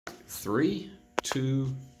3,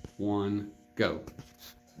 2, 1, go.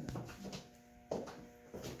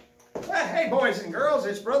 Hey, boys and girls,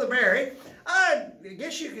 it's Brother Barry. I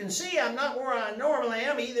guess you can see I'm not where I normally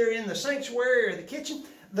am, either in the sanctuary or the kitchen.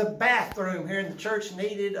 The bathroom here in the church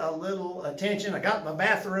needed a little attention. I got my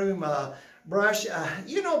bathroom brush.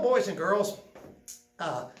 You know, boys and girls,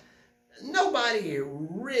 nobody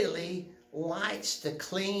really likes to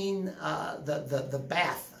clean the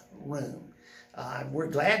bathroom. We're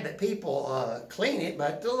glad that people clean it,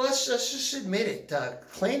 but let's just admit it.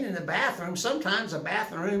 Cleaning the bathroom, sometimes a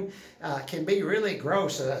bathroom can be really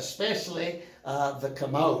gross, especially the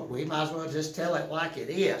commode. We might as well just tell it like it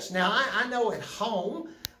is. Now, I know at home,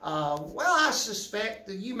 well, I suspect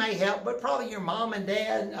that you may help, but probably your mom and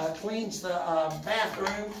dad cleans the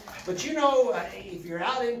bathroom. But you know, if you're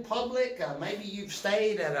out in public, maybe you've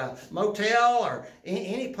stayed at a motel or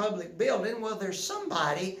any public building, well, there's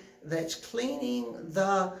somebody that's cleaning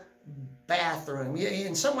the bathroom.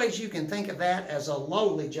 In some ways, you can think of that as a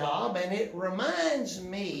lowly job, and it reminds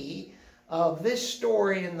me of this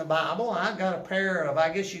story in the Bible. I've got a pair of,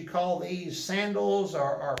 I guess you'd call these sandals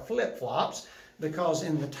or flip-flops, because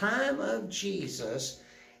in the time of Jesus,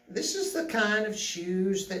 this is the kind of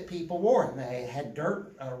shoes that people wore. And they had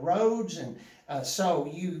dirt roads, and so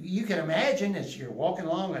you can imagine as you're walking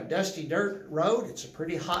along a dusty dirt road, it's a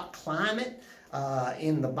pretty hot climate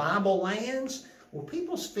in the Bible lands. Well,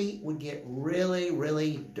 people's feet would get really,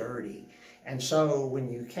 really dirty. And so when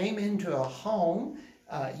you came into a home,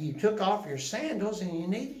 you took off your sandals and you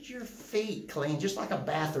needed your feet clean, just like a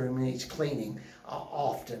bathroom needs cleaning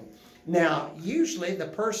often. Now, usually the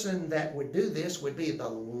person that would do this would be the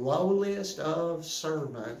lowliest of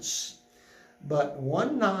servants. But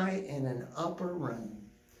one night in an upper room,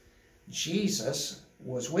 Jesus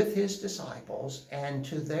was with his disciples, and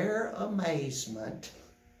to their amazement,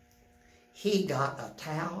 he got a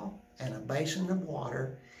towel and a basin of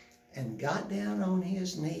water and got down on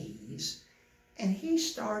his knees, and he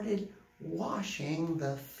started washing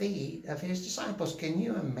the feet of his disciples. Can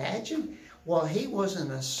you imagine? Well, he wasn't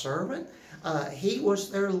a servant. He was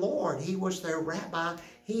their Lord. He was their rabbi.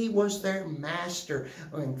 He was their master.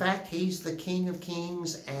 In fact, he's the King of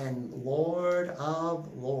Kings and Lord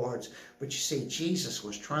of Lords. But you see, Jesus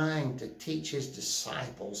was trying to teach his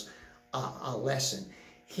disciples a lesson.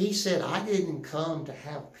 He said, I didn't come to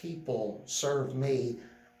have people serve me.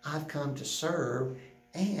 I've come to serve,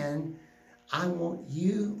 and I want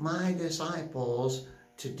you, my disciples,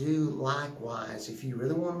 to do likewise. If you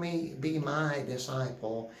really want me to be my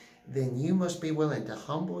disciple, then you must be willing to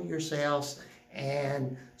humble yourselves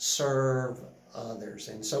and serve others.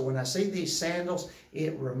 And so when I see these sandals,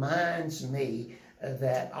 it reminds me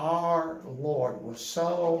that our Lord was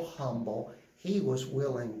so humble, he was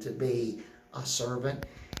willing to be a servant.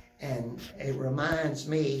 And it reminds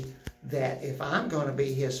me that if I'm going to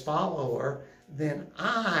be his follower, then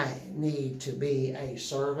I need to be a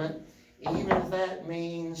servant, even if that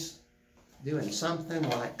means doing something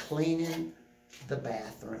like cleaning the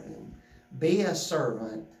bathroom. Be a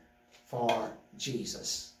servant for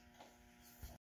Jesus.